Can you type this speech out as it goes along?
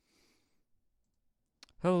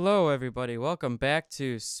Hello, everybody. Welcome back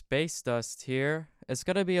to Space Dust here. It's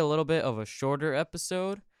going to be a little bit of a shorter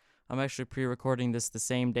episode. I'm actually pre recording this the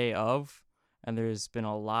same day of, and there's been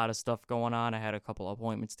a lot of stuff going on. I had a couple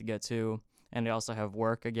appointments to get to, and I also have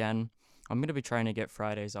work again. I'm going to be trying to get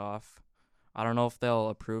Fridays off. I don't know if they'll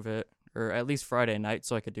approve it, or at least Friday night,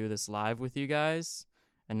 so I could do this live with you guys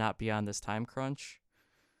and not be on this time crunch.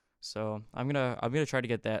 So I'm gonna try to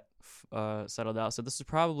get that settled out. So this is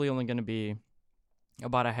probably only gonna be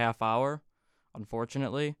about a half hour,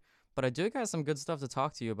 unfortunately. But I do got some good stuff to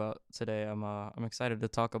talk to you about today. I'm excited to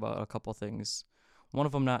talk about a couple things. One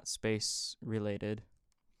of them not space related,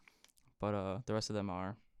 but the rest of them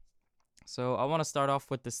are. So I want to start off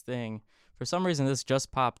with this thing. For some reason, this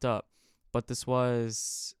just popped up, but this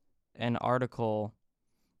was an article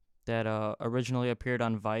that originally appeared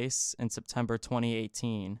on Vice in September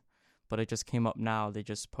 2018, but it just came up now. They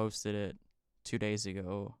just posted it 2 days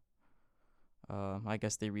ago. I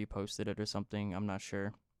guess they reposted it or something. I'm not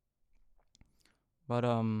sure. But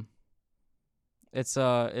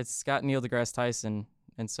it's got Neil deGrasse Tyson,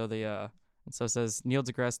 and so it says Neil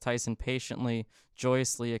deGrasse Tyson patiently,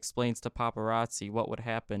 joyously explains to paparazzi what would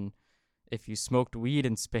happen if you smoked weed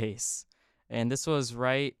in space. And this was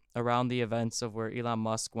right around the events of where Elon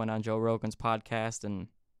Musk went on Joe Rogan's podcast and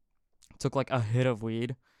took like a hit of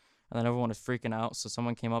weed, and then everyone was freaking out. So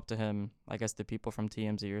someone came up to him, I guess the people from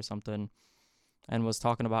TMZ or something, and was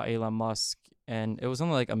talking about Elon Musk, and it was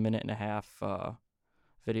only like a minute and a half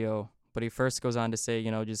video. But he first goes on to say,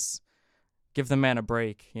 just give the man a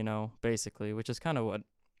break, basically, which is kind of what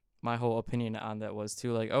my whole opinion on that was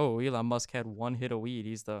too. Like, oh, Elon Musk had one hit of weed,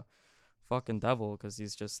 he's the fucking devil because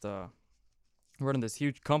he's just running this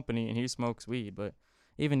huge company and he smokes weed. But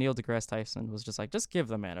even Neil deGrasse Tyson was just like, just give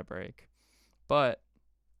the man a break. But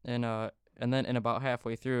and then in about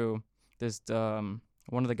halfway through, this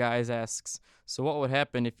one of the guys asks, so what would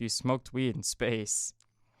happen if you smoked weed in space?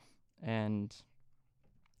 And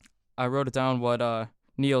I wrote it down what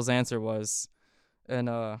Neil's answer was. And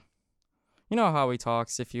you know how he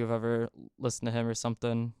talks if you've ever listened to him or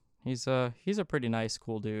something. He's a pretty nice,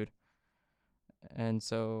 cool dude. And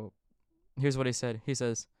so here's what he said. He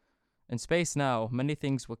says, "In space now, many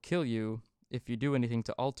things will kill you if you do anything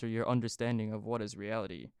to alter your understanding of what is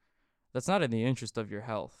reality. That's not in the interest of your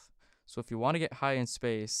health. So if you want to get high in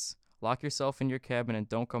space, lock yourself in your cabin and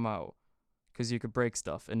don't come out, because you could break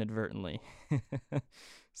stuff inadvertently."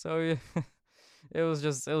 So yeah, it was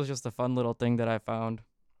just a fun little thing that I found.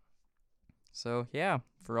 So yeah,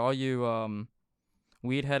 for all you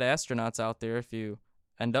weed head astronauts out there, if you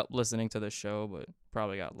end up listening to this show, but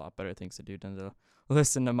probably got a lot better things to do than to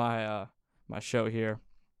listen to my show here.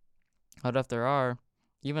 But if there are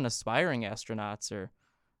even aspiring astronauts or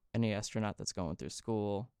any astronaut that's going through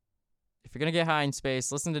school, if you're gonna get high in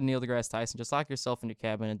space, listen to Neil deGrasse Tyson. Just lock yourself in your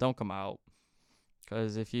cabin and don't come out,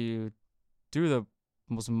 because if you do the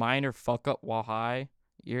most minor fuck up while high,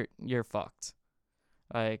 you're fucked.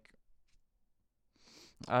 Like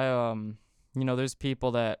there's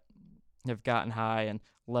people that have gotten high and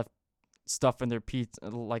left stuff in their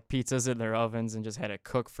like pizzas in their ovens, and just had it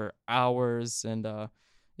cook for hours. And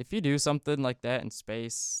if you do something like that in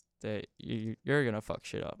space, that you're gonna fuck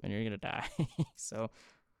shit up and you're gonna die. So,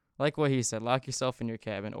 like what he said, lock yourself in your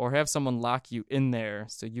cabin or have someone lock you in there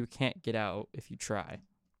so you can't get out if you try.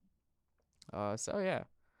 So yeah,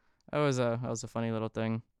 that was a funny little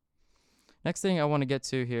thing. Next thing I want to get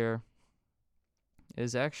to here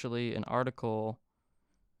is actually an article.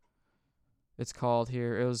 It's called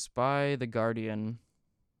here. It was by The Guardian,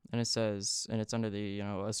 and it says, and it's under the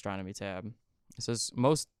astronomy tab. It says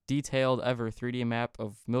most detailed ever 3D map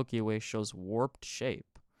of Milky Way shows warped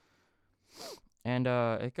shape, and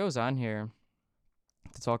it goes on here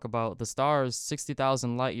to talk about the stars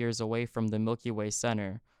 60,000 light years away from the Milky Way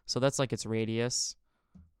center. So that's like its radius,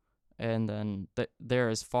 and then they're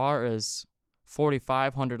as far as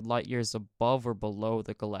 4,500 light years above or below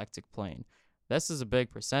the galactic plane. This is a big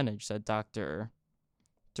percentage, said Dr.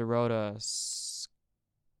 Dorota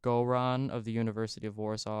Skoran of the University of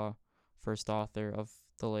Warsaw, first author of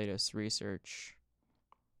the latest research.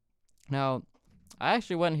 Now, I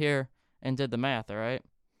actually went here and did the math, all right?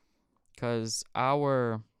 Because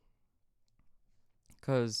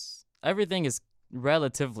everything is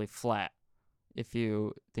relatively flat if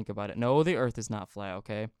you think about it. No, the Earth is not flat,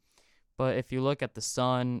 okay? But if you look at the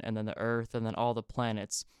sun and then the Earth and then all the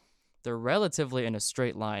planets, they're relatively in a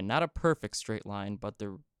straight line. Not a perfect straight line, but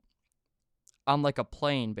they're on like a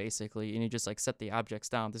plane, basically, and you just like set the objects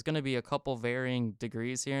down. There's going to be a couple varying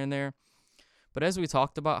degrees here and there. But as we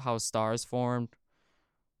talked about how stars formed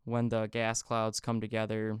when the gas clouds come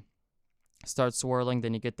together, start swirling,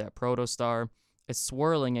 then you get that protostar. it's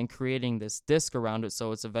swirling and creating this disk around it,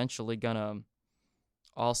 so it's eventually gonna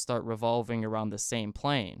all start revolving around the same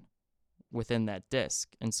plane within that disk.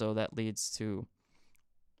 And so that leads to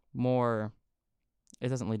more, it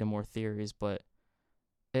doesn't lead to more theories, but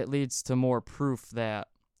it leads to more proof that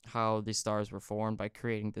how the stars were formed by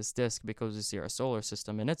creating this disk, because you see our solar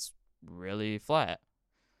system and it's really flat,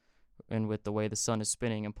 and with the way the sun is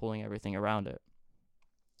spinning and pulling everything around it.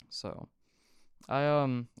 So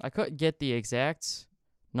I couldn't get the exact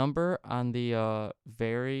number on the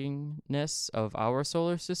varyingness of our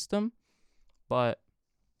solar system, but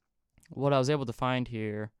what I was able to find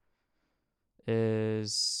here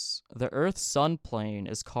is the Earth-Sun plane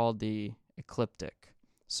is called the ecliptic.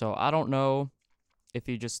 So I don't know if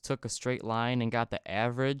you just took a straight line and got the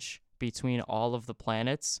average between all of the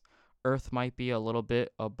planets. Earth might be a little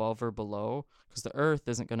bit above or below, because the Earth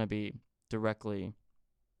isn't going to be directly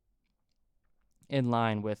in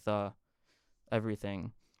line with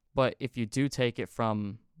everything. But if you do take it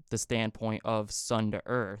from the standpoint of sun to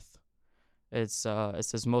Earth, it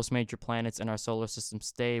says most major planets in our solar system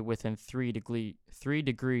stay within 3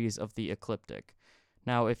 degrees of the ecliptic.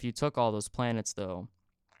 Now, if you took all those planets, though,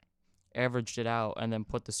 averaged it out, and then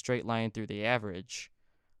put the straight line through the average,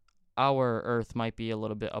 our Earth might be a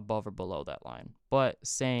little bit above or below that line. But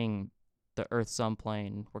saying the Earth-Sun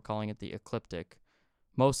plane, we're calling it the ecliptic,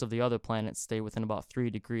 most of the other planets stay within about 3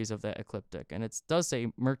 degrees of that ecliptic. And it does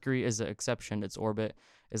say Mercury is an exception. Its orbit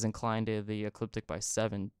is inclined to the ecliptic by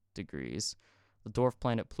 7 degrees. The dwarf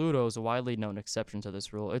planet Pluto is a widely known exception to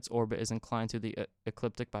this rule. Its orbit is inclined to the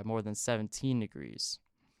ecliptic by more than 17 degrees.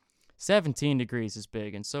 17 degrees is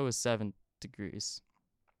big, and so is 7 degrees.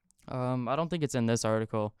 I don't think it's in this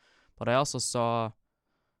article, but I also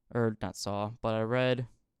I read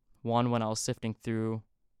one when I was sifting through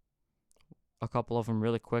a couple of them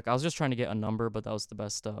really quick. I was just trying to get a number, but that was the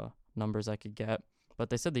best numbers I could get. But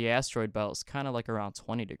they said the asteroid belt is kind of like around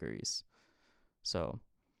 20 degrees. So,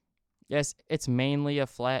 yes, it's mainly a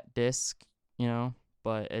flat disk,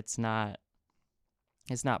 but it's not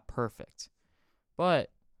perfect.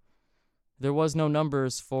 But there was no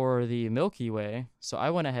numbers for the Milky Way, so I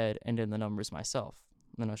went ahead and did the numbers myself.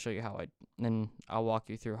 And then I'll show you then I'll walk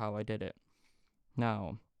you through how I did it.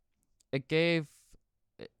 Now, it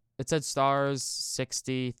said stars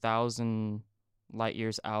 60,000 light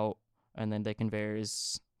years out, and then they can vary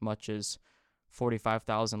as much as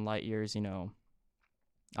 45,000 light years,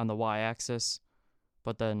 on the y-axis,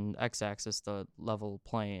 but then x-axis, the level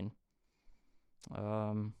plane.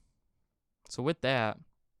 So with that,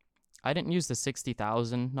 I didn't use the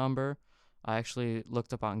 60,000 number. I actually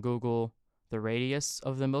looked up on Google the radius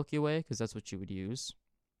of the Milky Way, because that's what you would use.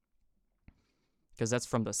 Because that's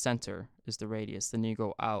from the center is the radius. Then you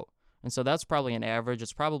go out. And so that's probably an average.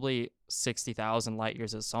 It's probably 60,000 light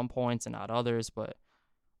years at some points and not others, but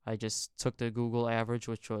I just took the Google average,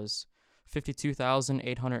 which was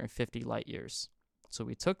 52,850 light years. So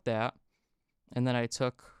we took that, and then I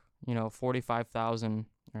took,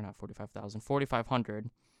 4,500,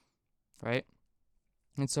 right?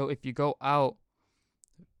 And so if you go out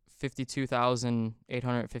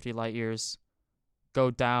 52,850 light years,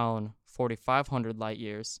 go down 4,500 light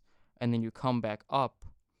years, and then you come back up,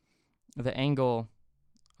 the angle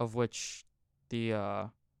of which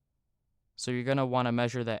so you're going to want to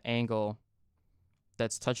measure that angle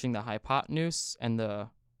that's touching the hypotenuse and the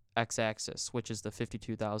x-axis, which is the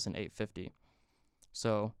 52,850.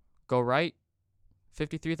 So go right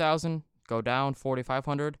 53,000, go down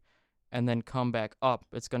 4,500, and then come back up.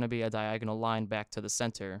 It's going to be a diagonal line back to the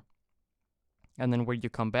center. And then where you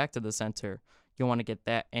come back to the center, you want to get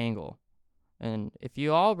that angle. And if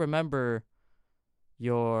you all remember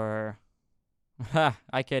your,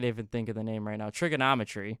 I can't even think of the name right now,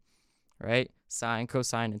 trigonometry, right? Sine,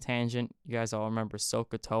 cosine, and tangent. You guys all remember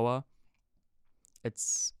SOHCAHTOA.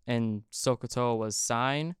 And SOHCAHTOA was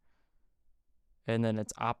sine, and then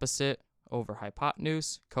it's opposite over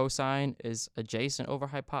hypotenuse. Cosine is adjacent over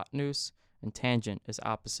hypotenuse, and tangent is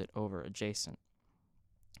opposite over adjacent.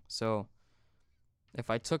 So if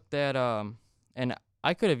I took that, and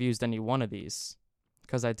I could have used any one of these,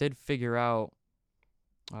 because I did figure out,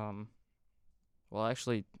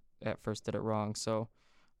 actually at first did it wrong. So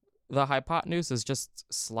the hypotenuse is just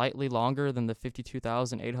slightly longer than the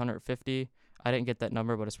 52,850. I didn't get that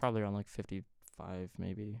number, but it's probably around like 55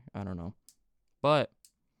 maybe. I don't know. But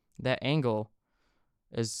that angle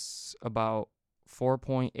is about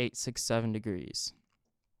 4.867 degrees.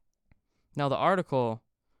 Now the article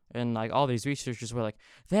and like all these researchers were like,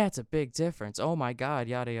 that's a big difference. Oh my God,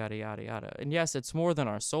 yada, yada, yada, yada. And yes, it's more than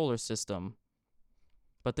our solar system.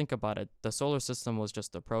 But think about it. The solar system was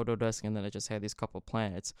just a proto disk, and then it just had these couple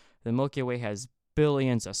planets. The Milky Way has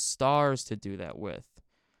billions of stars to do that with.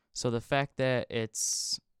 So the fact that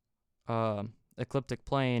its ecliptic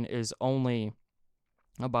plane is only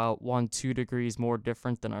about 1-2 degrees more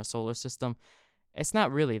different than our solar system, it's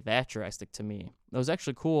not really that drastic to me. It was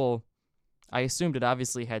actually cool. I assumed it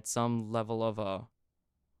obviously had some level of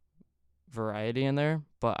variety in there,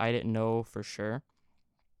 but I didn't know for sure.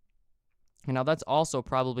 And now that's also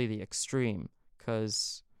probably the extreme,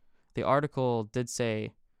 because the article did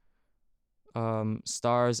say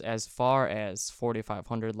stars as far as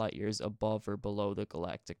 4,500 light years above or below the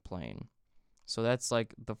galactic plane. So that's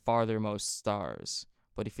like the farthermost stars.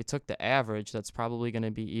 But if you took the average, that's probably going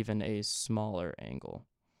to be even a smaller angle.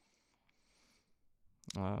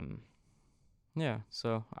 Yeah,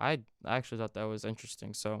 so I actually thought that was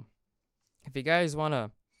interesting. So if you guys want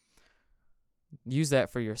to use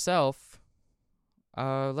that for yourself,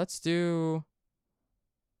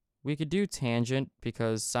 we could do tangent,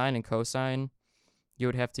 because sine and cosine, you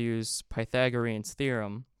would have to use Pythagorean's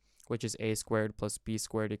theorem, which is a squared plus b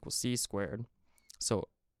squared equals c squared. So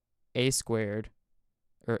a squared,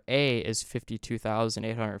 or a is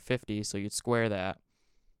 52,850, so you'd square that.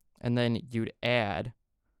 And then you'd add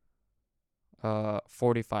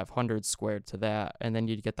 4,500 squared to that, and then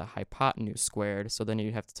you'd get the hypotenuse squared, so then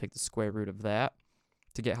you'd have to take the square root of that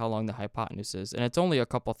to get how long the hypotenuse is. And it's only a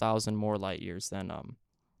couple thousand more light years than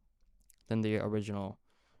the original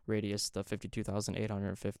radius, the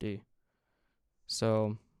 52,850.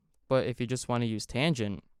 So, but if you just want to use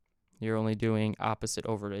tangent, you're only doing opposite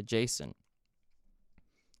over adjacent.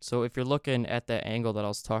 So if you're looking at that angle that I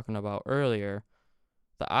was talking about earlier,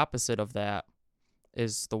 the opposite of that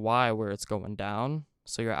is the y, where it's going down.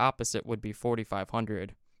 So your opposite would be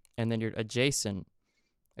 4,500, and then your adjacent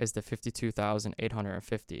is the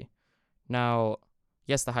 52,850. Now,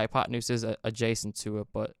 yes, the hypotenuse is adjacent to it,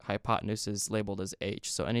 but hypotenuse is labeled as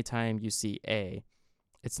h. So anytime you see a,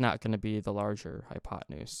 it's not going to be the larger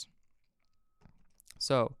hypotenuse.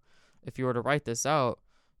 So if you were to write this out,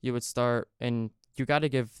 you would start, and you got to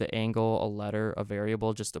give the angle a letter, a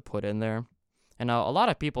variable, just to put in there. And now a lot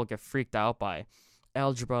of people get freaked out by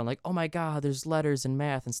algebra and like, oh my God, there's letters in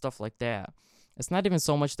math and stuff like that. It's not even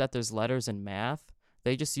so much that there's letters in math.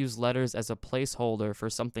 They just use letters as a placeholder for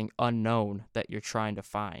something unknown that you're trying to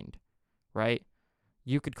find, right?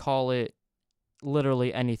 You could call it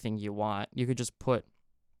literally anything you want. You could just put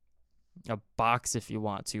a box if you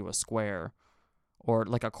want to, a square, or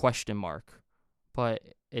like a question mark. But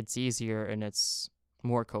it's easier and it's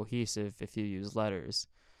more cohesive if you use letters,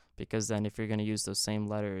 because then if you're going to use those same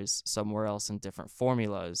letters somewhere else in different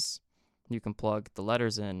formulas, you can plug the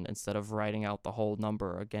letters in instead of writing out the whole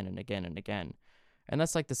number again and again and again. And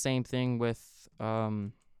that's like the same thing with,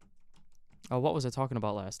 what was I talking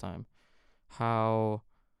about last time? How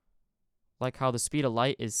the speed of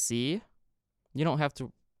light is c. You don't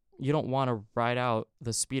want to write out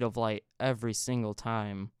the speed of light every single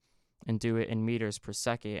time and do it in meters per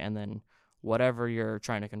second, and then whatever you're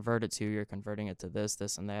trying to convert it to, you're converting it to this,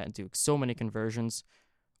 and that, and do so many conversions,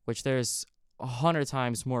 which there's 100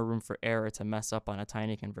 times more room for error to mess up on a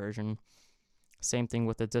tiny conversion. Same thing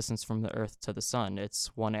with the distance from the Earth to the Sun.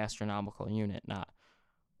 It's 1 astronomical unit, not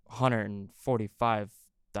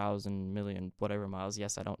 145,000 million whatever miles.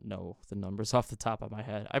 Yes, I don't know the numbers off the top of my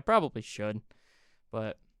head. I probably should.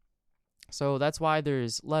 But so that's why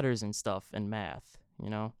there's letters and stuff in math, you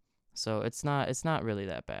know? So it's not really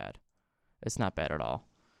that bad. It's not bad at all.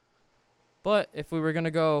 But if we were going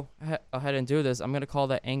to go ahead and do this, I'm going to call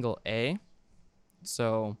that angle A.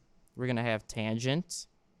 So we're going to have tangent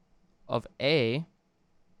of A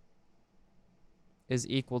is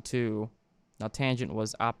equal to, now tangent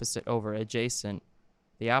was opposite over adjacent.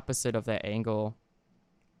 The opposite of that angle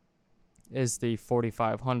is the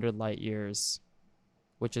 4,500 light years,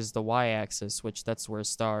 which is the y-axis, which that's where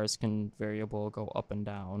stars can variable go up and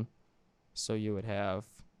down. So you would have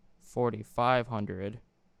 4,500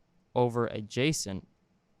 over adjacent,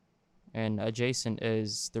 and adjacent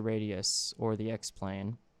is the radius or the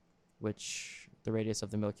x-plane, which the radius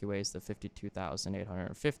of the Milky Way is the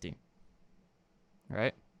 52,850.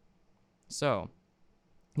 Right? So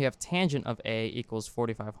you have tangent of A equals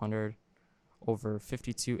 4,500 over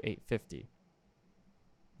 52,850.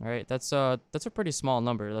 All right, that's a pretty small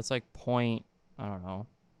number. That's like like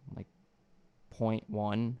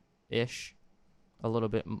 0.1 ish, a little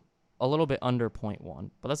bit under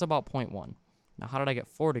 0.1, but that's about 0.1. Now, how did I get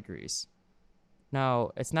 4 degrees?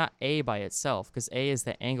 Now, it's not A by itself, because A is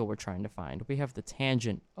the angle we're trying to find. We have the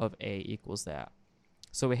tangent of A equals that.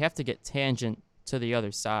 So we have to get tangent to the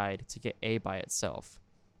other side to get A by itself.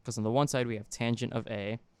 because on the one side we have tangent of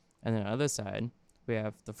A, and then on the other side we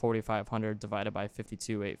have the 4,500 divided by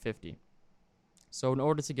 52,850. So in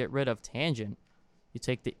order to get rid of tangent, you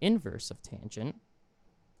take the inverse of tangent.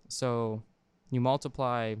 So you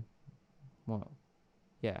multiply, well,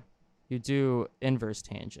 yeah, you do inverse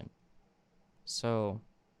tangent. So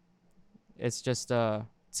it's just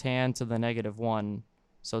tan to the negative 1.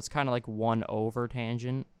 So it's kind of like 1 over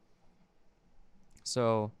tangent.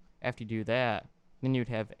 So after you do that, then you'd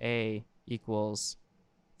have A equals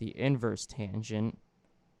the inverse tangent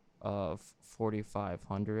of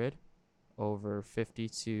 4,500 over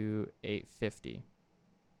 52,850.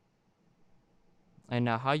 And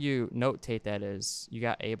now how you notate that is you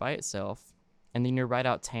got A by itself, and then you write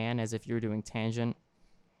out tan as if you were doing tangent.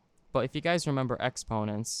 But if you guys remember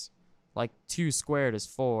exponents, like 2 squared is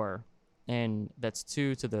 4, and that's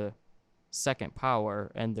 2 to the second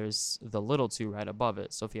power, and there's the little 2 right above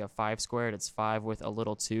it. So if you have 5 squared, it's 5 with a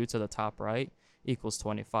little 2 to the top right equals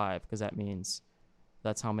 25, because that means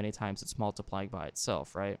that's how many times it's multiplying by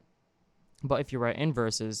itself, right? But if you write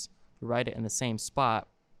inverses, you write it in the same spot,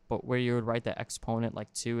 but where you would write the exponent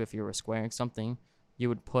like 2 if you were squaring something, you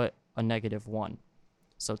would put a negative 1.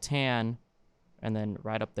 So tan, and then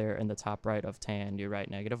right up there in the top right of tan, you write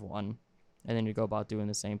negative 1. And then you go about doing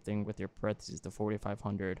the same thing with your parentheses, the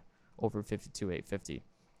 4,500 over 52,850.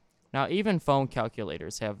 Now, even phone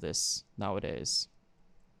calculators have this nowadays.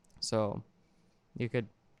 So you could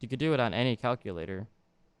do it on any calculator.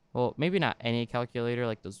 Well, maybe not any calculator,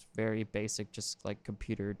 like those very basic, just like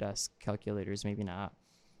computer desk calculators, maybe not.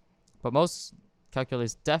 But most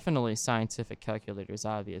calculators, definitely scientific calculators,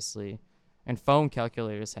 obviously, and phone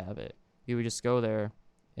calculators have it. You would just go there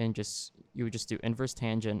and you would just do inverse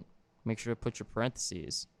tangent, make sure to put your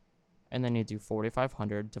parentheses, and then you do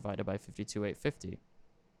 4,500 divided by 52,850.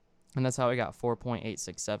 And that's how I got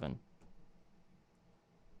 4.867.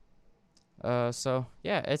 So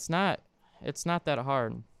yeah, it's not that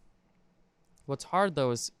hard. What's hard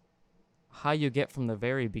though is how you get from the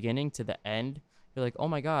very beginning to the end. You're like, oh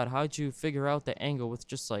my god, how'd you figure out the angle with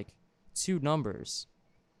just like 2 numbers?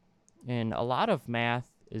 And a lot of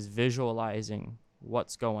math is visualizing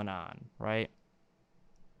what's going on, right?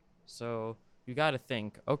 So you got to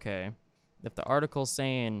think, okay, if the article's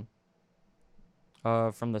saying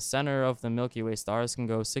from the center of the Milky Way, stars can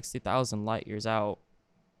go 60,000 light years out.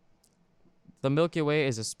 The Milky Way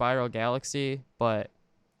is a spiral galaxy, but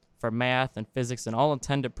for math and physics and all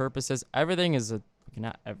intended purposes, everything is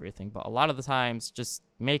not everything, but a lot of the times, just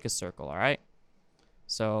make a circle, all right?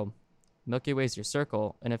 So Milky Way is your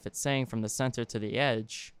circle, and if it's saying from the center to the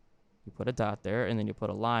edge, you put a dot there, and then you put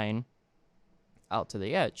a line out to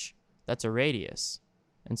the edge. That's a radius.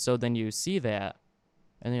 And so then you see that,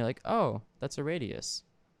 and you're like, oh, that's a radius.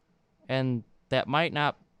 And that might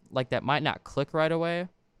not click right away,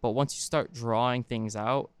 but once you start drawing things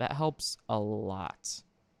out, that helps a lot.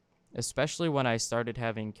 Especially when I started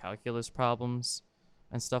having calculus problems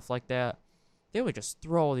and stuff like that. They would just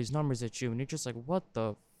throw all these numbers at you, and you're just like, what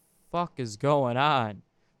the fuck is going on?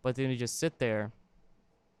 But then you just sit there.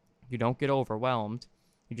 You don't get overwhelmed.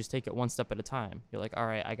 You just take it one step at a time. You're like, all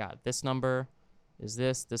right, I got this number is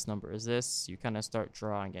this number is this. You kind of start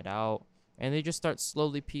drawing it out, and they just start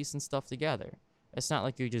slowly piecing stuff together. It's not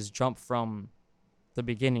like you just jump from the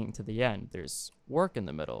beginning to the end. There's work in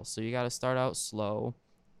the middle, so you got to start out slow,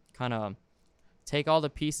 kind of take all the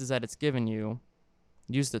pieces that it's given you,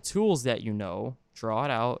 use the tools that you know, draw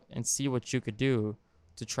it out, and see what you could do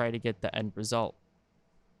to try to get the end result.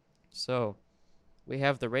 So we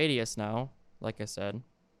have the radius now, like I said.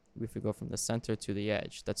 If we go from the center to the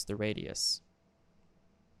edge, that's the radius.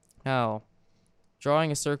 Now,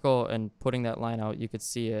 drawing a circle and putting that line out, you could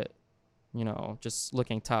see it, just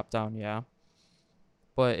looking top down, yeah.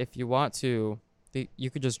 But if you want to, you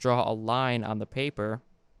could just draw a line on the paper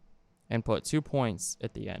and put 2 points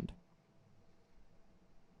at the end.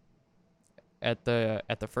 At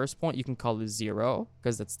the first point, you can call it 0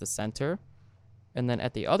 because that's the center. And then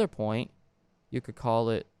at the other point, you could call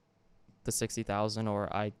it the 60,000,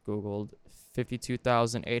 or I Googled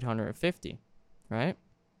 52,850, right?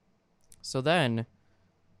 So then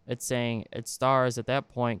it's saying its stars at that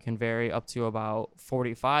point can vary up to about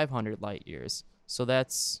 4,500 light years. So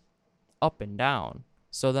that's up and down.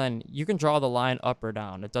 So then you can draw the line up or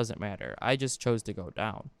down. It doesn't matter. I just chose to go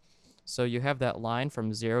down. So you have that line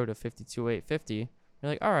from 0 to 52,850. You're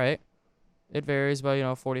like, all right, it varies by,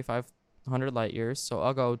 4,500 light years. So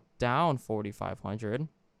I'll go down 4,500.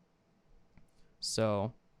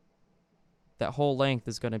 So that whole length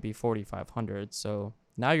is going to be 4,500. So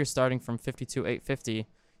now you're starting from 52,850.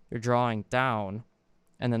 You're drawing down,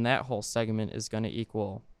 and then that whole segment is going to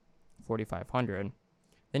equal 4,500.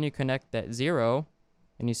 Then you connect that 0,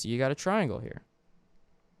 and you see you got a triangle here.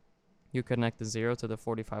 You connect the 0 to the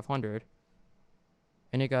 4500,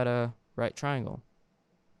 and you got a right triangle.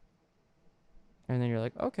 And then you're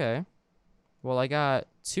like, okay, well, I got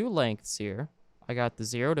two lengths here. I got the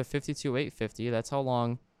 0 to 52,850. That's how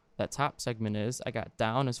long that top segment is. I got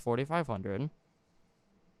down is 4,500.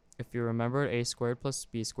 If you remember a squared plus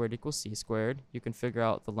b squared equals c squared, you can figure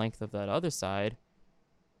out the length of that other side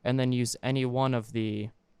and then use any one of the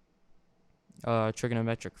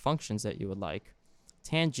trigonometric functions that you would like.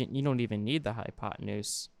 Tangent, you don't even need the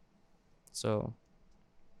hypotenuse. So,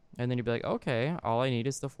 and then you'd be like, okay, all I need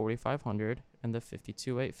is the 4,500 and the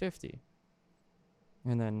 52,850.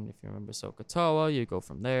 And then if you remember SOHCAHTOA, you go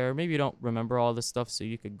from there. Maybe you don't remember all this stuff, so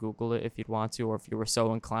you could Google it if you'd want to, or if you were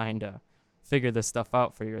so inclined to figure this stuff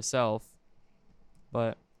out for yourself.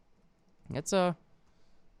 But it's and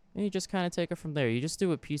you just kind of take it from there. You just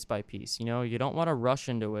do it piece by piece. You know, you don't want to rush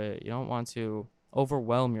into it. You don't want to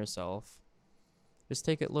overwhelm yourself. Just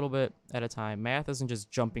take it a little bit at a time. Math isn't just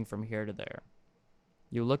jumping from here to there.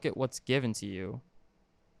 You look at what's given to you.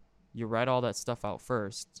 You write all that stuff out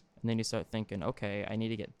first. And then you start thinking, okay, I need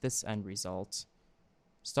to get this end result.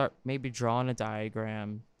 Start maybe drawing a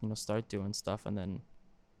diagram, start doing stuff, and then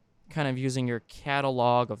kind of using your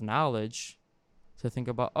catalog of knowledge to think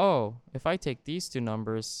about, oh, if I take these two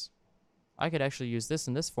numbers, I could actually use this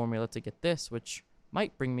and this formula to get this, which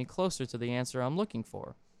might bring me closer to the answer I'm looking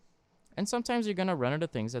for. And sometimes you're going to run into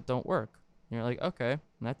things that don't work. And you're like, okay,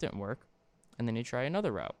 that didn't work. And then you try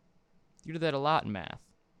another route. You do that a lot in math.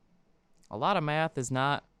 A lot of math is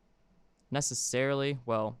not necessarily,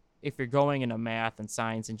 well, if you're going into math and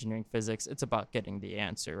science, engineering, physics, it's about getting the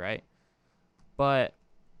answer, right? But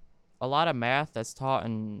a lot of math that's taught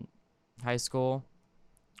in high school,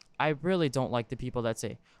 I really don't like the people that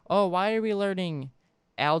say, oh, why are we learning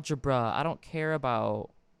algebra? I don't care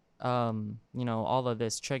about, all of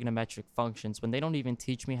this trigonometric functions when they don't even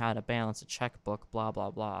teach me how to balance a checkbook, blah,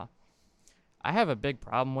 blah, blah. I have a big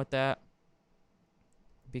problem with that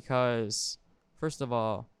because, first of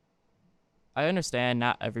all, I understand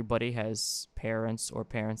not everybody has parents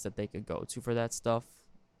that they could go to for that stuff,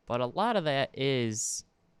 but a lot of that is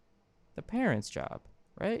the parents' job,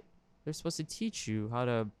 right? They're supposed to teach you how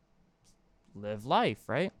to live life,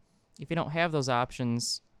 right? If you don't have those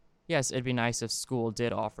options, yes, it'd be nice if school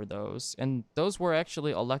did offer those. And those were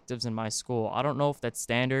actually electives in my school. I don't know if that's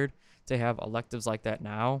standard to have electives like that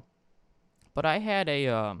now, but I had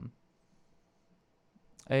a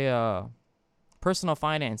personal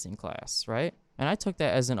financing class, right? And I took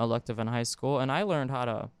that as an elective in high school, and I learned how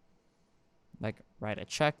to write a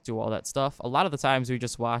check, do all that stuff. A lot of the times we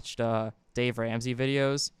just watched Dave Ramsey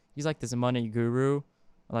videos. He's like this money guru,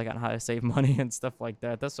 on how to save money and stuff like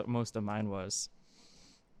that. That's what most of mine was.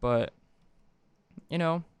 But,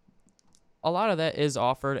 a lot of that is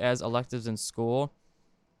offered as electives in school,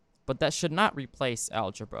 but that should not replace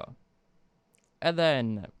algebra. And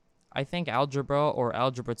then I think algebra or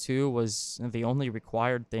algebra 2 was the only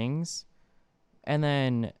required things. And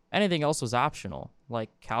then anything else was optional, like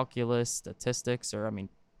calculus, statistics,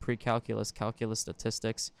 pre-calculus, calculus,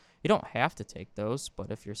 statistics. You don't have to take those, but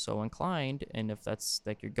if you're so inclined, and if that's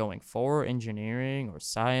you're going for engineering or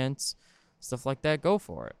science, stuff like that, go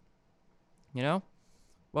for it.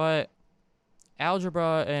 But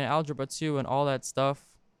algebra and algebra 2 and all that stuff,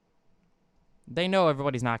 they know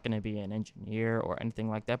everybody's not going to be an engineer or anything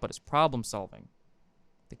like that, but it's problem solving.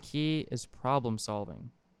 The key is problem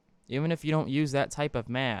solving. Even if you don't use that type of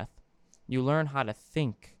math, you learn how to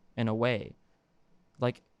think in a way,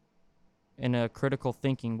 in a critical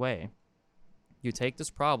thinking way. You take this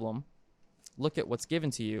problem, look at what's given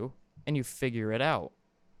to you, and you figure it out.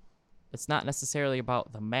 It's not necessarily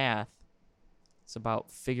about the math. It's about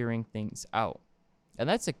figuring things out. And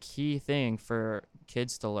that's a key thing for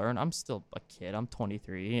kids to learn. I'm still a kid. I'm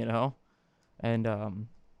 23, And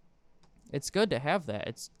it's good to have that.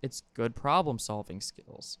 It's good problem-solving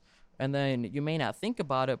skills. And then you may not think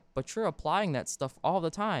about it, but you're applying that stuff all the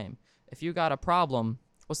time. If you got a problem,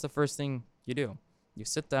 what's the first thing you do? You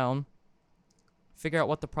sit down, figure out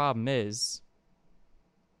what the problem is,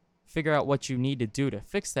 figure out what you need to do to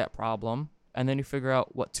fix that problem, and then you figure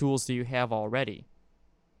out what tools do you have already.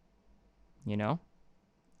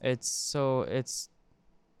 It's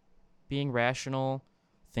being rational,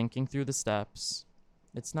 thinking through the steps.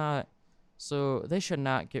 They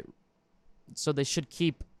should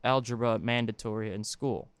keep algebra mandatory in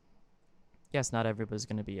school. Yes, not everybody's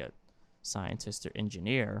going to be a scientist or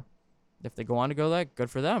engineer. If they go on to go that, good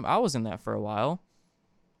for them. I was in that for a while.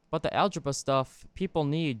 But the algebra stuff, people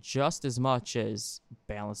need just as much as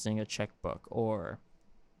balancing a checkbook or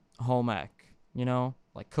home ec,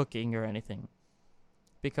 like cooking or anything.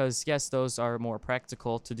 Because, yes, those are more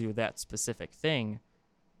practical to do that specific thing,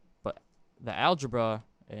 but the algebra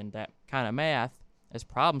and that kind of math is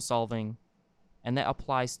problem solving, and that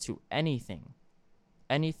applies to anything.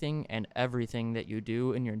 Anything and everything that you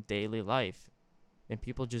do in your daily life. And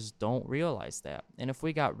people just don't realize that. And if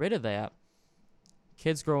we got rid of that,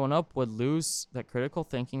 kids growing up would lose that critical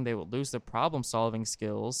thinking, they would lose their problem solving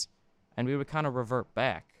skills, and we would kind of revert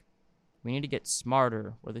back. We need to get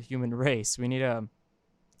smarter. We're the human race. We need to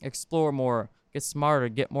explore more, get smarter,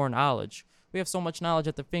 get more knowledge. We have so much knowledge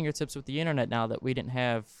at the fingertips with the internet now that we didn't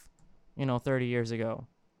have, 30 years ago.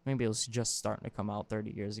 Maybe it was just starting to come out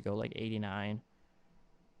 30 years ago, like 89.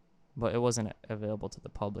 But it wasn't available to the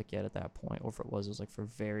public yet at that point. Or if it was like for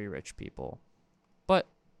very rich people. But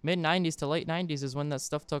mid-90s to late 90s is when that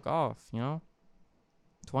stuff took off,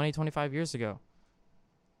 20, 25 years ago.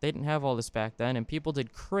 They didn't have all this back then, and people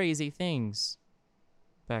did crazy things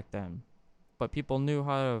back then. But people knew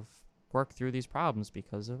how to work through these problems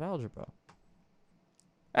because of algebra.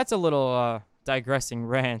 That's a little digressing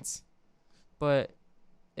rant, but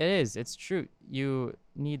it's true. You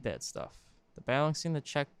need that stuff. The balancing the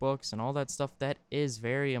checkbooks and all that stuff, that is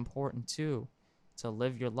very important too. To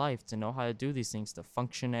live your life, to know how to do these things, to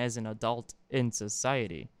function as an adult in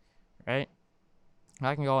society, right?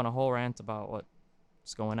 I can go on a whole rant about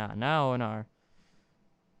what's going on now in our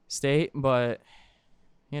state, but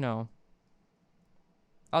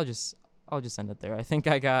I'll just end it there. I think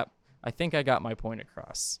I got my point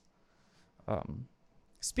across.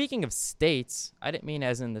 Speaking of states, I didn't mean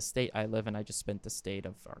as in the state I live in. I just meant the state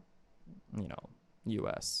of our,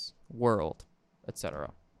 U.S., world,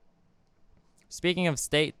 etc. Speaking of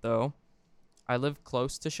state, though, I live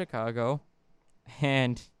close to Chicago,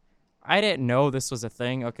 and I didn't know this was a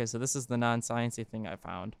thing. Okay, so this is the non-sciencey thing I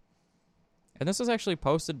found. And this was actually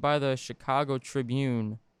posted by the Chicago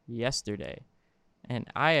Tribune yesterday. And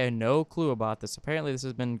I had no clue about this. Apparently, this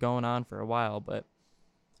has been going on for a while, but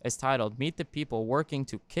it's titled, "Meet the People Working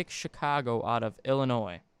to Kick Chicago Out of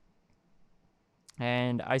Illinois."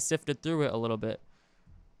 And I sifted through it a little bit.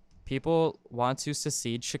 People want to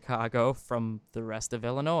secede Chicago from the rest of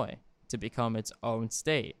Illinois to become its own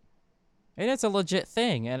state. And it's a legit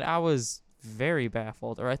thing, and I was very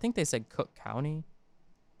baffled. Or I think they said Cook County.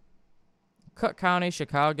 Cook County,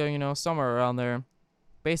 Chicago, somewhere around there.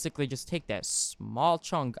 Basically just take that small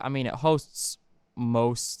chunk. I mean, it hosts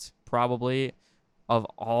most, probably, of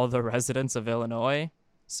all the residents of Illinois.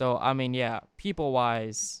 So, I mean, yeah,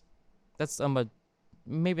 people-wise, that's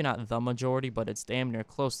maybe not the majority, but it's damn near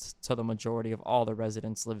close to the majority of all the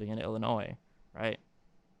residents living in Illinois, right?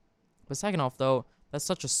 But second off, though, that's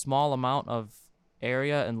such a small amount of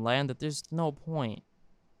area and land that there's no point.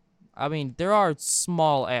 I mean, there are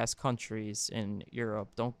small-ass countries in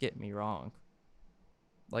Europe, don't get me wrong.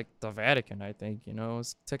 Like the Vatican, I think,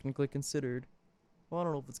 is technically considered. Well, I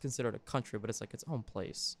don't know if it's considered a country, but it's like its own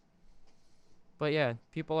place. But yeah,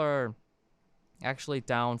 people are actually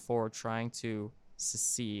down for trying to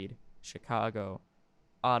secede Chicago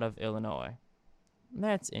out of Illinois.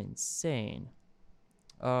 That's insane.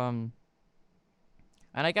 And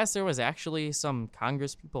I guess there was actually some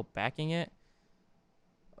Congress people backing it.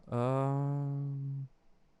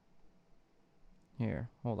 Here,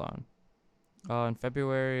 hold on. In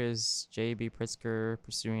February is J.B. Pritzker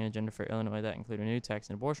pursuing an agenda for Illinois that included new tax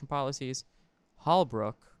and abortion policies.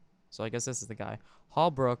 Hallbrook, so I guess this is the guy.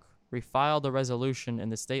 Hallbrook refiled a resolution in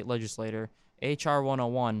the state legislature, H.R.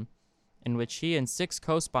 101, in which he and 6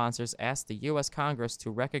 co-sponsors asked the U.S. Congress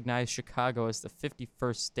to recognize Chicago as the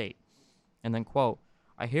 51st state. And then, quote,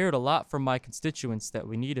 "I hear it a lot from my constituents that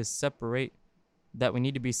we need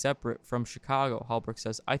to be separate from Chicago," Hallbrook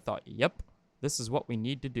says. "I thought, yep, this is what we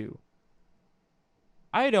need to do."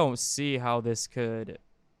 I don't see how this could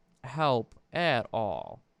help at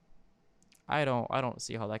all. I don't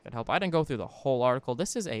see how that could help. I didn't go through the whole article.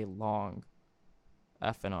 This is a long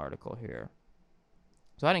effing article here.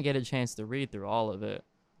 So I didn't get a chance to read through all of it.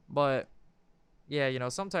 But yeah,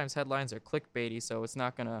 sometimes headlines are clickbaity, so it's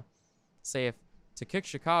not going to say if to kick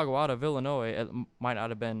Chicago out of Illinois, it might not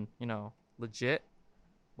have been, legit.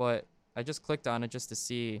 But I just clicked on it just to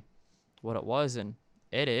see what it was, and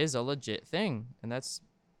it is a legit thing, and that's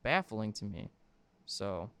baffling to me.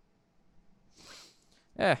 So,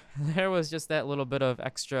 yeah, there was just that little bit of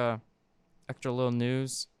extra little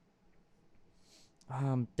news.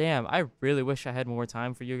 Damn, I really wish I had more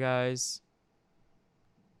time for you guys.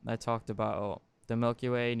 I talked about the Milky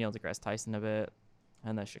Way, Neil deGrasse Tyson a bit,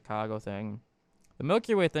 and the Chicago thing. The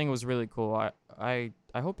Milky Way thing was really cool. I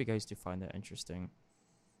hope you guys do find that interesting.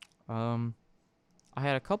 I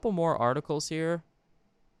had a couple more articles here.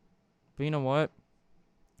 But you know what?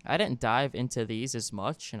 I didn't dive into these as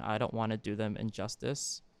much, and I don't want to do them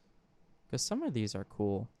injustice because some of these are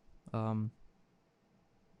cool. Um,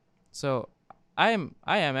 so I am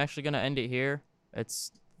actually gonna end it here.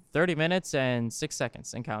 It's 30 minutes and 6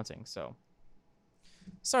 seconds and counting. So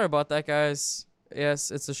sorry about that, guys. Yes,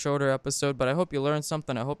 it's a shorter episode, but I hope you learned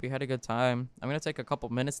something. I hope you had a good time. I'm gonna take a couple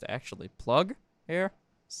minutes to actually plug here.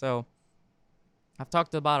 So I've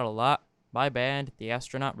talked about it a lot. My band, The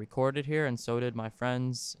Astronaut, recorded here, and so did my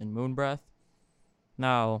friends in Moonbreath.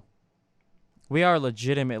 Now, we are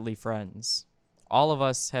legitimately friends. All of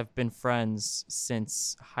us have been friends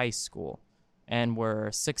since high school, and we're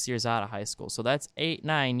 6 years out of high school. So that's 8,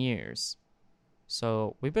 9 years.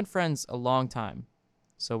 So we've been friends a long time.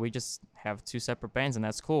 So we just have two separate bands, and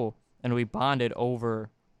that's cool. And we bonded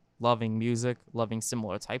over loving music, loving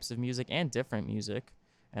similar types of music and different music,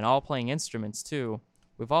 and all playing instruments too.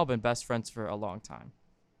 We've all been best friends for a long time.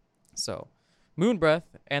 So Moonbreath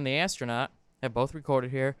and The Astronaut have both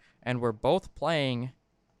recorded here, and we're both playing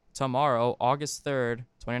tomorrow, August 3rd,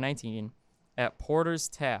 2019, at Porter's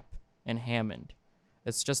Tap in Hammond.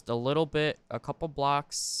 It's just a couple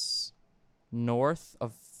blocks north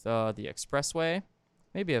of the expressway,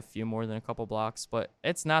 maybe a few more than a couple blocks, but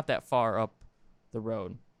it's not that far up the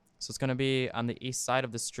road. So it's going to be on the east side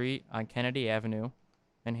of the street on Kennedy Avenue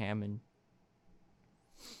in Hammond.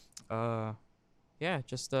 Yeah,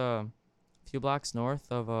 just a few blocks north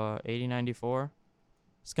of 8094.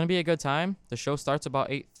 It's going to be a good time. The show starts about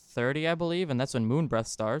 8:30, I believe, and that's when Moonbreath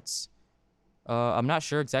starts. I'm not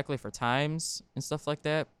sure exactly for times and stuff like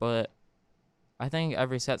that, but I think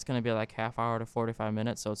every set's going to be like half hour to 45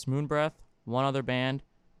 minutes. So it's Moonbreath, one other band,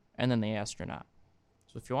 and then The Astronaut.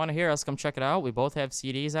 So if you want to hear us, come check it out. We both have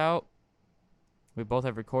CDs out. We both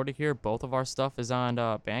have recorded here. Both of our stuff is on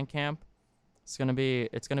Bandcamp. It's gonna be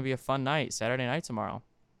a fun night, Saturday night tomorrow.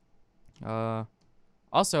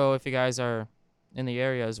 Also, if you guys are in the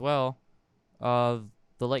area as well, the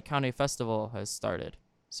Lake County Festival has started.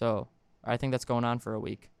 So I think that's going on for a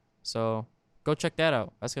week. So go check that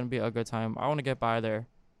out. That's gonna be a good time. I want to get by there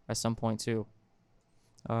at some point too.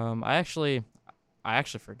 I actually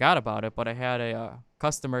forgot about it, but I had a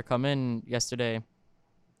customer come in yesterday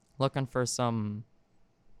looking for some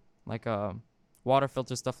like water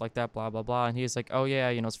filter stuff like that, blah blah blah, and he's like, "Oh yeah,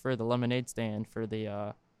 it's for the lemonade stand for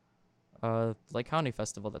the Lake County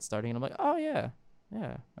Festival that's starting." And I'm like, "Oh yeah,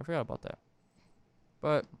 I forgot about that."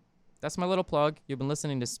 But that's my little plug. You've been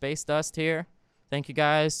listening to Space Dust here. Thank you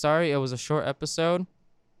guys. Sorry it was a short episode,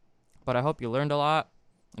 but I hope you learned a lot,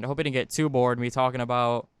 and I hope you didn't get too bored me talking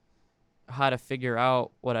about how to figure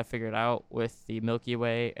out what I figured out with the Milky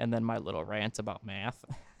Way and then my little rant about math.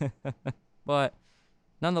 But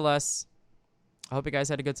nonetheless, I hope you guys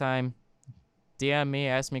had a good time. DM me,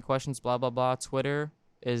 ask me questions, blah, blah, blah. Twitter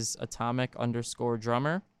is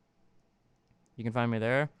atomic_drummer. You can find me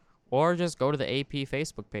there. Or just go to the AP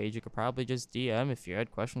Facebook page. You could probably just DM if you had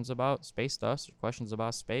questions about Space Dust or questions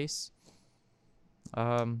about space.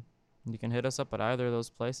 You can hit us up at either of those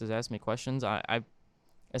places. Ask me questions.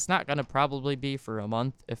 It's not going to probably be for a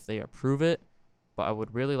month if they approve it, but I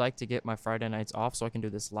would really like to get my Friday nights off so I can do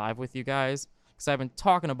this live with you guys, because I've been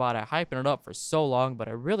talking about it, hyping it up for so long, but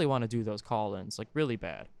I really want to do those call-ins, like really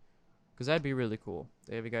bad, because that'd be really cool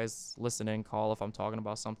to have you guys listen in, call if I'm talking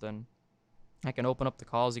about something. I can open up the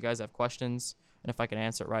calls. You guys have questions, and if I can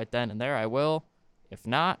answer it right then and there, I will. If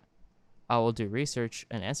not, I will do research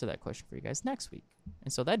and answer that question for you guys next week,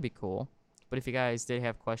 and so that'd be cool. But if you guys did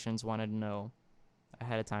have questions, wanted to know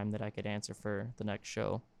ahead of time that I could answer for the next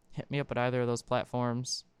show, hit me up at either of those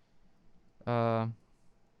platforms.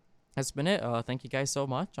 That's been it. Thank you guys so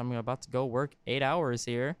much. I'm about to go work 8 hours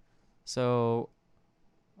here, so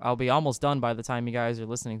I'll be almost done by the time you guys are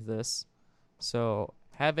listening to this. So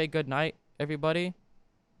have a good night, everybody.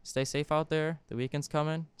 Stay safe out there. The weekend's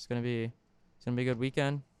coming. It's gonna be a good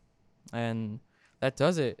weekend, and that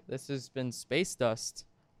does it. This has been Space Dust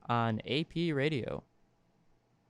on AP Radio.